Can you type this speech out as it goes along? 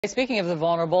Speaking of the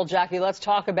vulnerable, Jackie, let's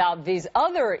talk about these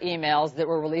other emails that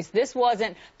were released. This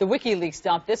wasn't the WikiLeaks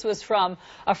dump. This was from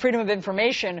a Freedom of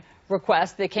Information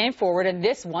request that came forward, and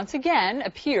this once again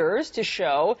appears to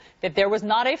show that there was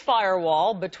not a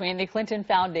firewall between the Clinton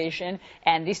Foundation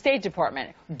and the State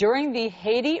Department. During the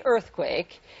Haiti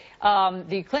earthquake,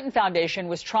 the Clinton Foundation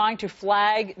was trying to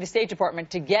flag the State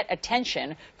Department to get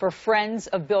attention for friends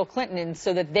of Bill Clinton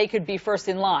so that they could be first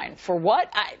in line. For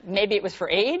what? Maybe it was for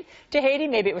aid to Haiti,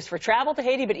 maybe it was for travel to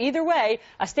Haiti, but either way,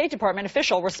 a State Department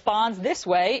official responds this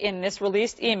way in this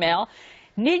released email.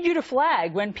 Need you to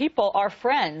flag when people are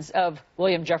friends of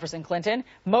William Jefferson Clinton.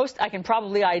 Most I can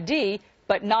probably ID,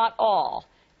 but not all.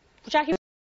 Jackie, what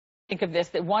do you think of this?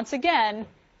 That once again,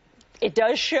 it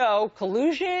does show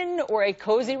collusion or a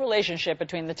cozy relationship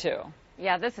between the two.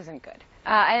 Yeah, this isn't good.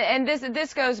 And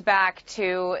this goes back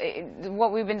to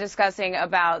what we've been discussing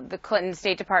about the Clinton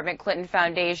State Department, Clinton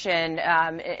Foundation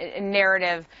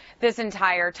narrative this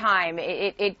entire time.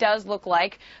 It does look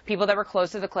like people that were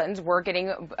close to the Clintons were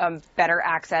getting better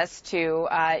access to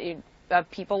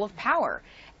people of power.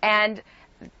 And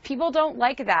people don't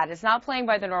like that. It's not playing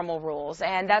by the normal rules,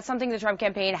 and that's something the Trump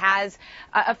campaign has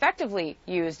effectively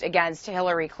used against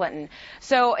Hillary Clinton.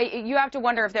 So you have to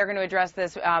wonder if they're going to address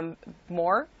this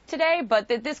more today, but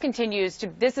this continues to,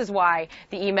 this is why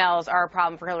the emails are a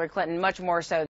problem for Hillary Clinton, much more so